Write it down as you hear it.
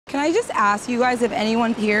Can I just ask you guys if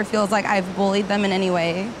anyone here feels like I've bullied them in any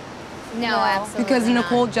way? No, absolutely Because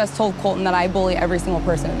Nicole just told Colton that I bully every single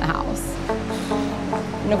person in the house.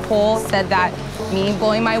 Nicole said that me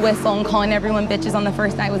blowing my whistle and calling everyone bitches on the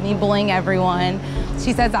first night was me bullying everyone.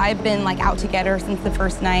 She says I've been like out to get her since the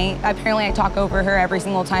first night. Apparently I talk over her every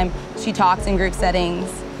single time she talks in group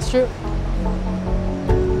settings. It's true.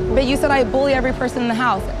 But you said I bully every person in the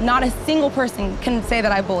house. Not a single person can say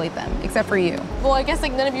that I bullied them, except for you. Well, I guess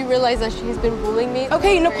like none of you realize that she's been bullying me.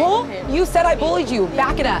 Okay, Nicole, you said I bullied you.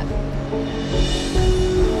 Back it up.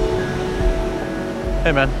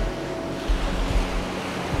 Hey, man.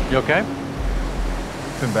 You okay?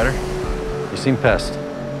 Been better? You seem pissed.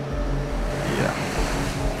 Yeah.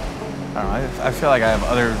 I don't know, I feel like I have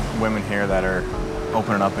other women here that are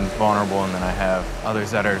opening up and vulnerable, and then I have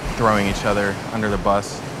others that are throwing each other under the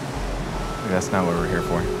bus. That's not what we're here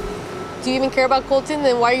for. Do you even care about Colton?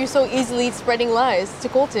 Then why are you so easily spreading lies to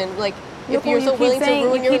Colton? Like, if Nicole, you're so willing to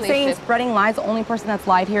ruin your You keep saying relationship. spreading lies. The only person that's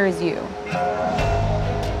lied here is you.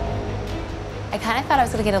 I kind of thought I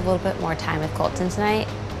was going to get a little bit more time with Colton tonight,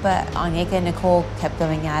 but Onyeka and Nicole kept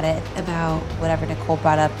going at it about whatever Nicole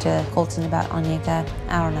brought up to Colton about Onyeka.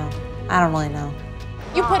 I don't know. I don't really know.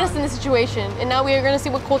 You put us in this situation, and now we are going to see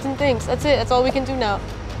what Colton thinks. That's it. That's all we can do now.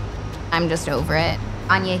 I'm just over it.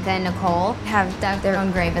 Onyeka and Nicole have dug their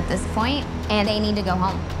own grave at this point, and they need to go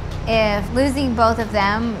home. If losing both of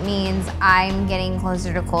them means I'm getting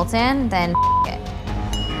closer to Colton, then it.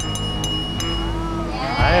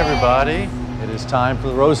 Hi, everybody. It is time for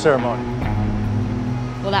the rose ceremony.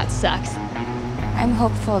 Well, that sucks. I'm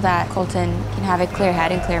hopeful that Colton can have a clear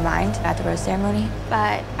head and clear mind at the rose ceremony,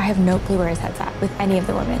 but I have no clue where his head's at with any of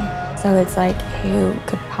the women. So it's like, who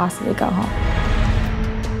could possibly go home?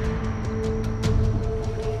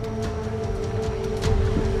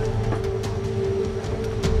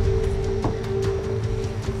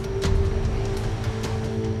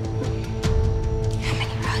 How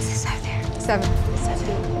many roses are there? 7.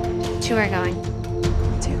 2 are going.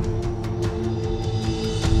 2.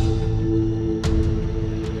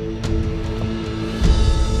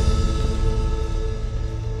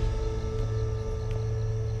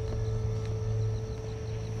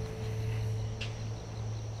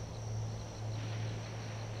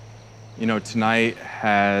 You know, tonight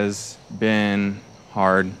has been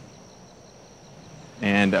hard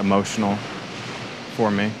and emotional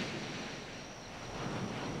for me.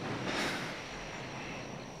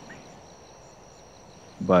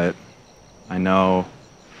 But I know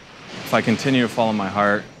if I continue to follow my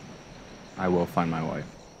heart, I will find my wife.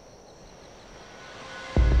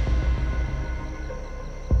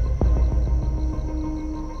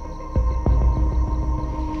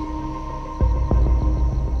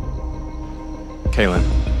 Kaylin.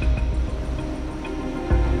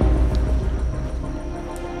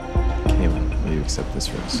 Kaylin, will you accept this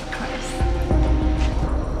rose? Of course.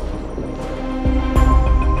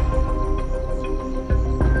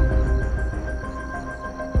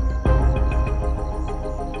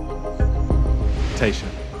 Tasha.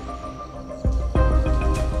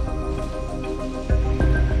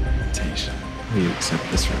 Tasha, will you accept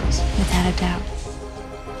this rose? Without a doubt.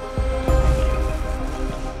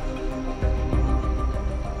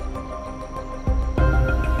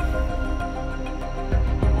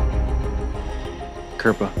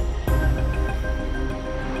 Kirpa.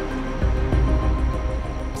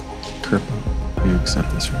 Kirpa, will you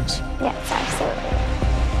accept this rose? Yes, absolutely.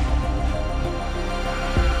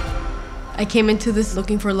 I came into this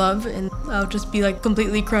looking for love, and I'll just be like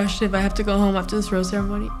completely crushed if I have to go home after this rose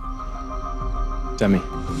ceremony. Demi.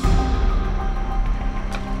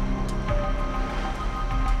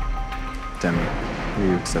 Demi, will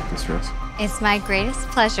you accept this rose? It's my greatest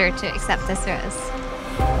pleasure to accept this rose.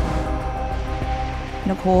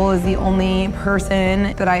 Nicole is the only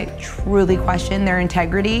person that I truly question their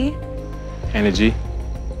integrity. Anna G.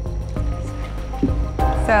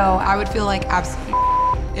 So I would feel like absolutely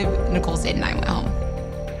if Nicole stayed and I went home.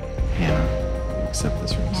 Hannah, will you accept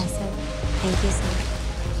this rose? Yes, sir. Thank you so much.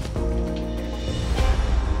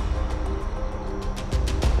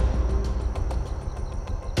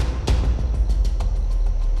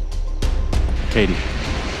 Katie.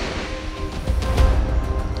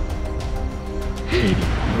 Katie,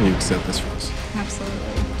 will you accept this rose? Absolutely.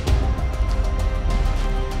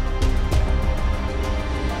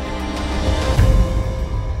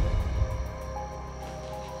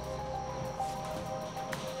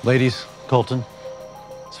 Ladies, Colton,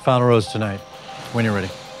 it's the final rose tonight. When you're ready.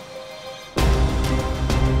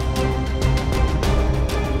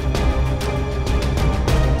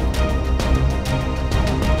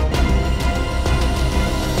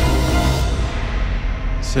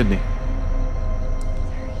 Sydney.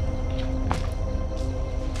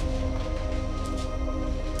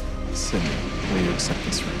 Sydney, will you accept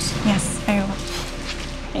this rose? Yes, I will.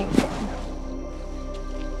 Thank you.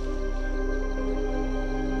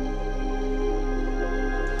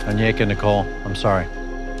 Onyeka and Nicole, I'm sorry.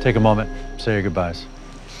 Take a moment, say your goodbyes.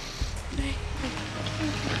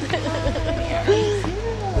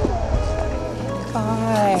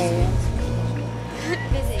 Bye.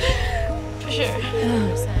 For sure.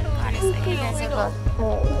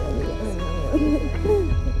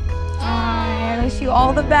 I wish you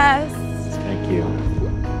all the best. Thank you.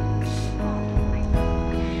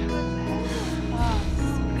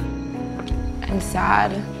 I'm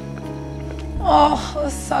sad. Oh,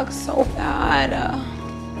 this sucks so bad.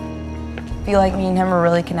 I feel like me and him are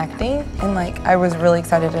really connecting, and like I was really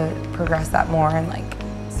excited to progress that more and like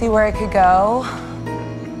see where it could go.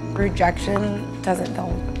 Rejection doesn't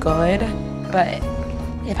feel good, but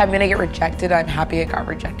if I'm gonna get rejected, I'm happy I got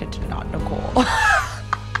rejected to not Nicole.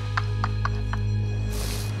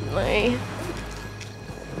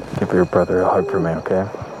 Give your brother a hug for me, okay?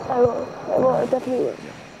 I will, I definitely will.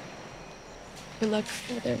 Good luck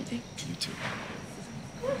with everything. You too.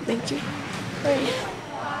 Thank you.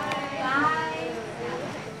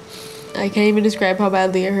 I can't even describe how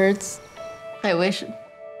badly it hurts. I wish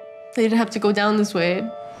they didn't have to go down this way.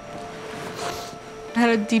 I had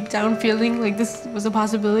a deep down feeling like this was a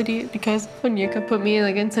possibility because Onyeka put me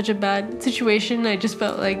like in such a bad situation. I just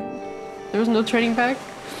felt like there was no turning back.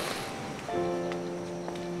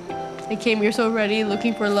 I came here so ready,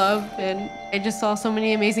 looking for love, and I just saw so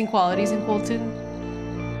many amazing qualities in Colton.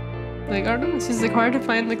 Like, I don't know, it's just like hard to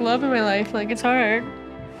find like love in my life. Like, it's hard.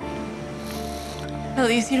 At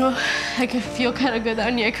least, you know, I can feel kind of good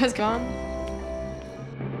that Onyeka's gone.